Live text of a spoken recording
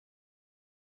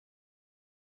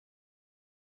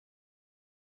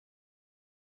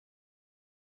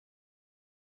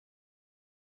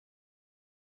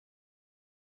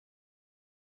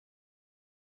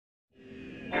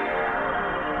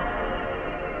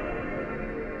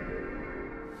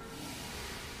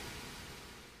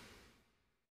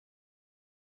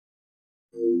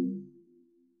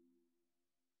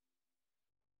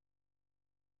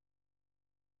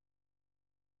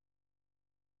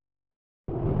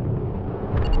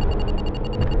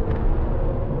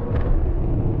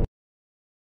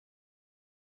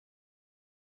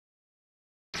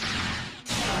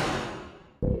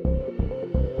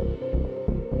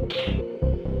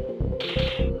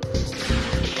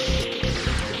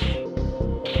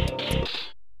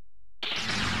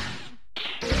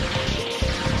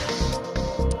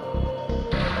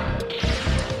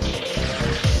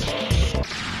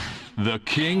The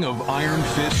King of Iron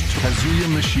Fist, Kazuya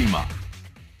Mishima.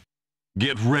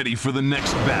 Get ready for the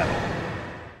next battle.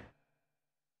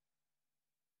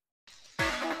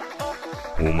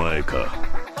 お前か。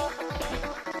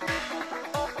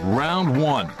Round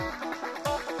 1.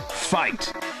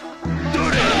 Fight.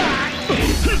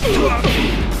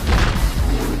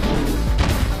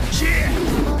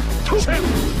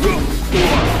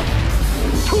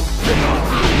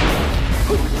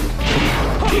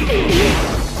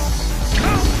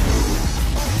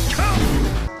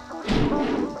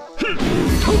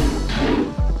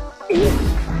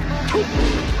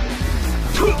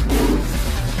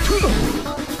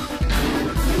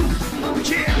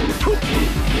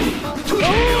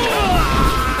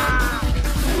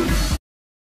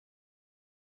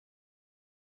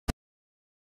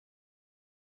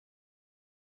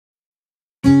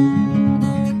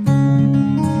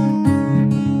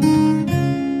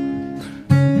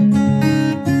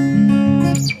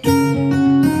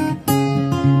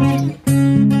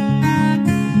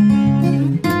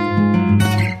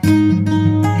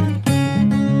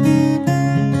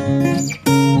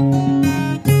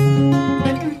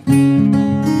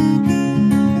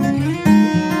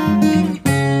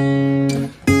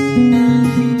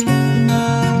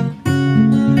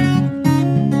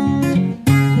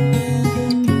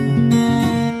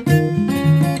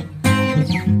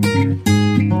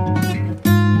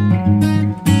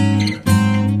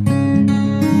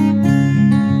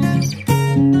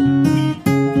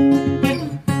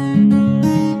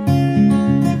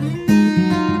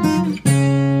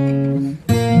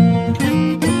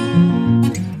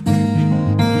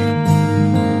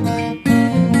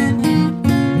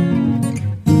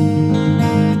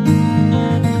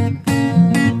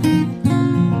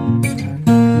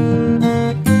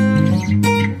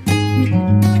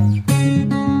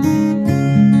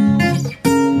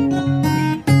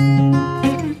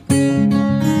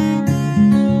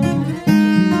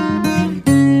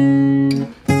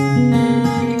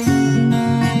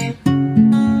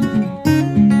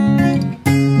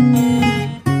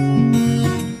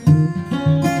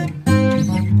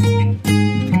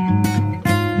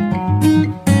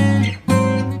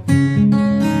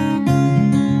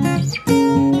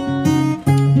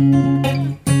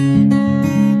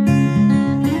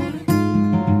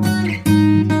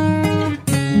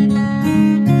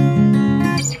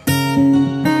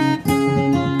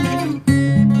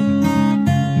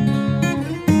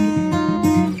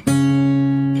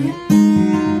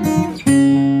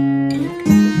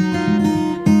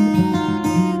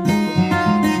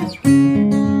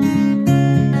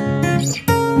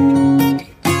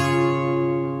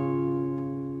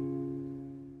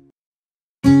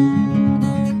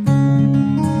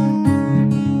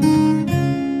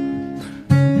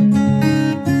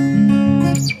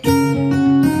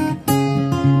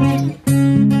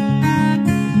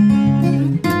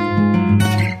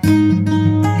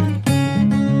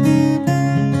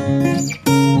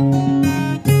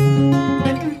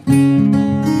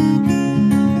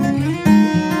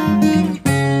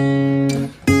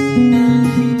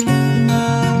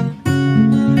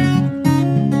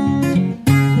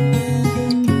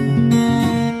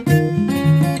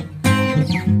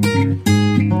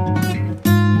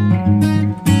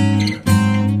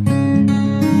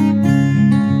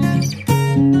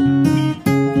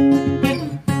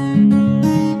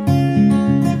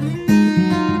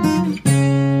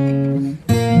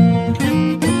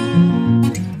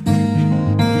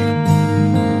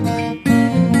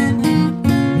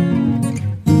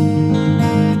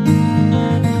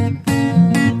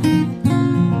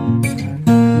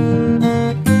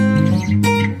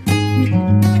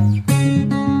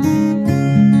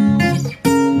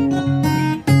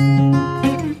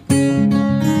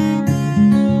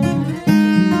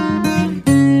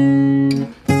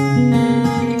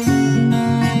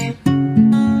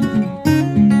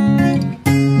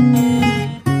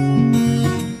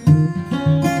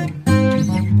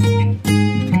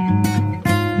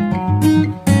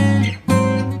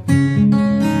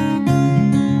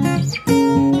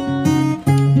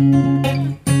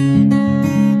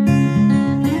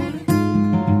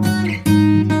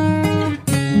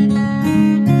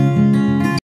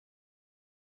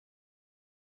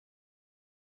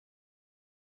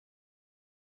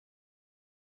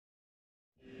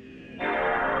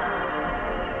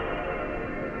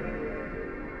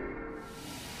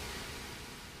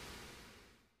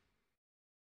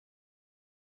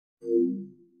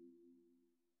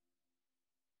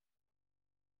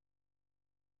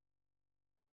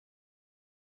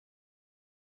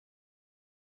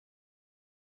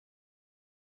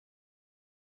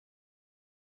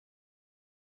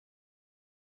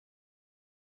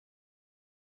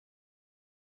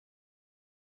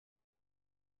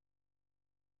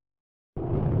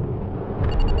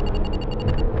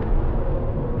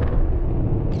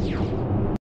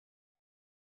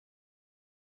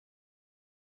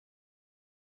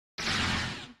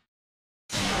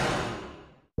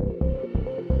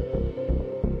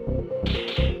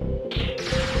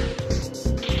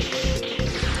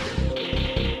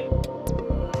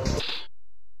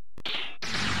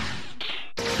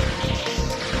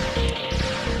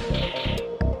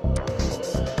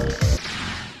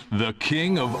 The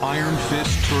king of Iron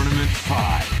Fist Tournament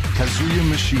 5, Kazuya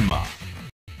Mishima.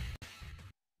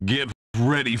 Get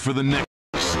ready for the next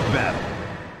battle.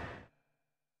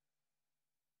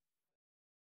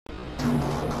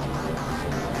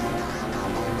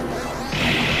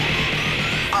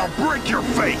 I'll break your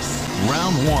face!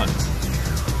 Round 1.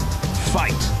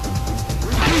 Fight!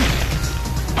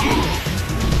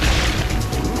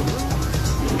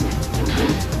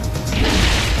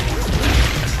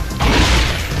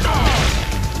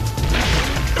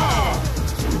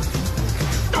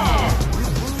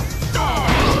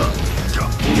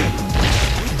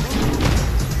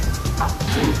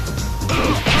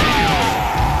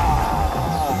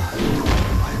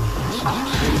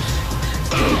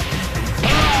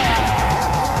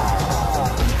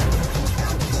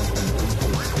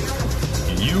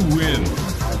 You win.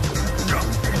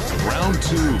 Round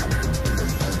 2.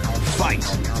 Fight.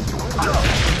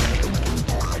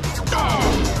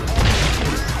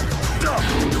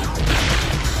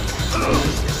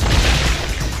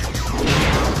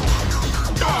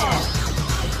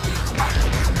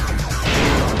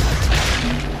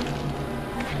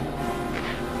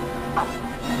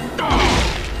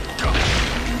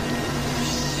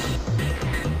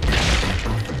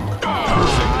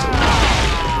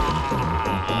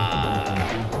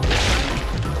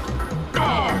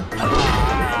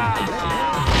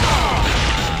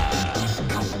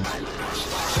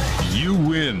 You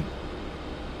win.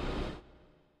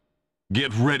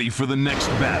 Get ready for the next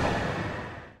battle.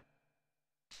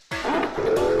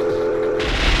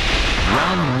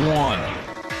 Round 1.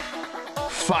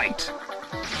 Fight.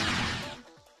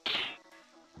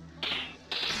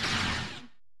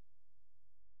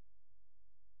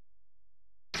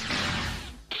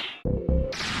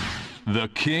 The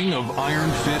king of Iron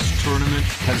Fist Tournament,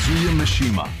 Kazuya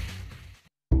Mishima.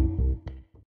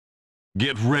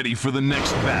 Get ready for the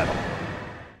next battle.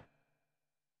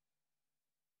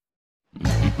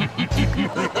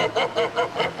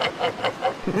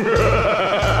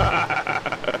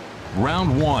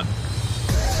 Round 1.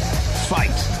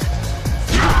 Fight.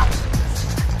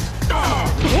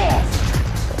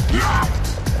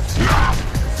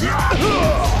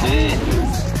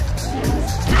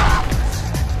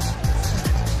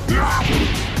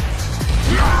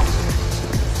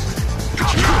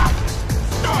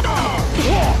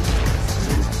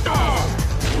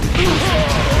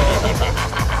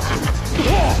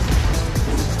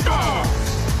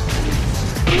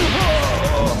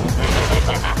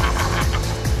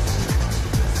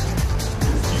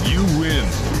 You win.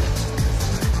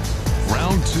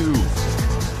 Round 2.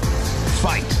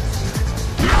 Fight.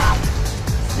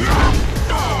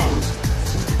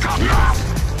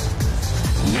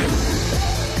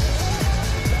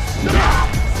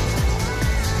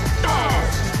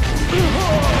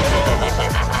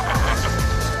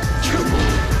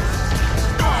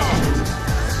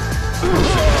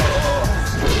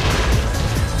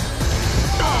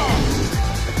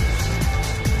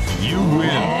 You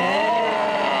win.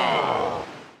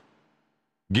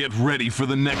 Get ready for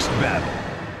the next battle.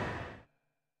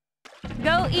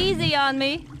 Go easy on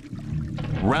me.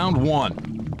 Round 1.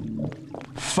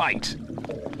 Fight.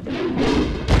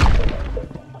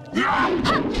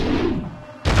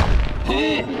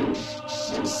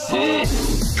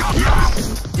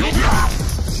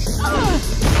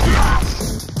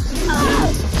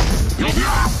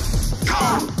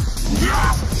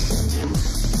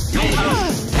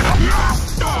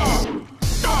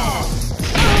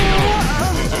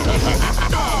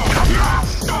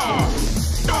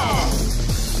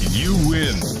 You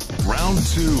win. Round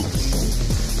 2.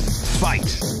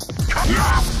 Fight.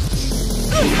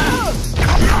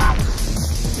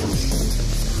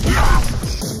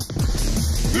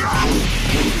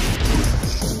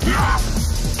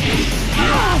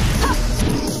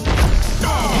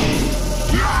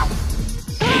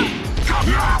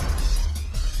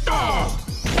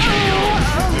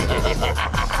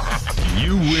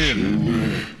 You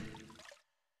win.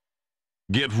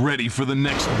 Get ready for the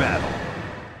next battle.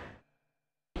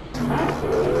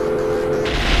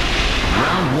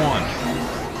 Round 1.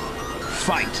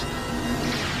 Fight.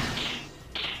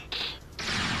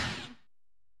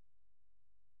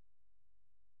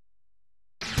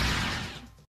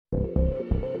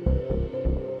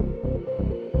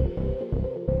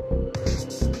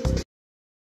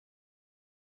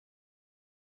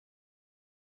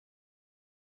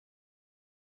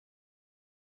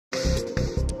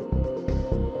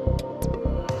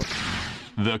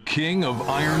 The king of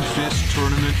Iron Fist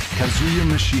Tournament, Kazuya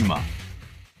Mishima.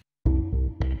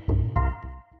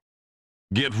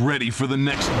 Get ready for the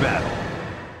next battle.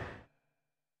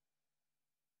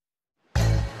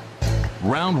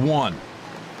 Round 1.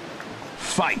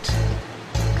 Fight.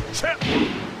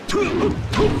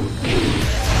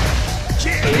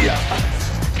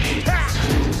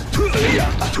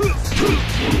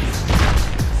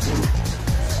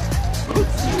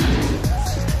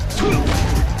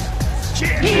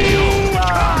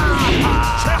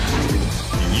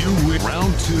 You win.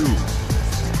 Round 2.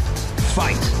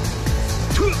 Fight.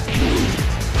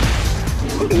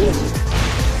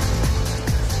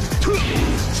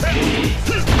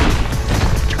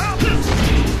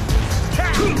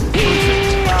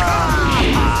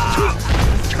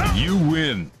 You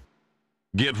win.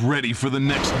 Get ready for the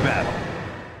next battle.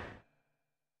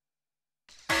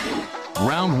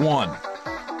 Round 1.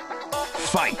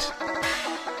 Fight.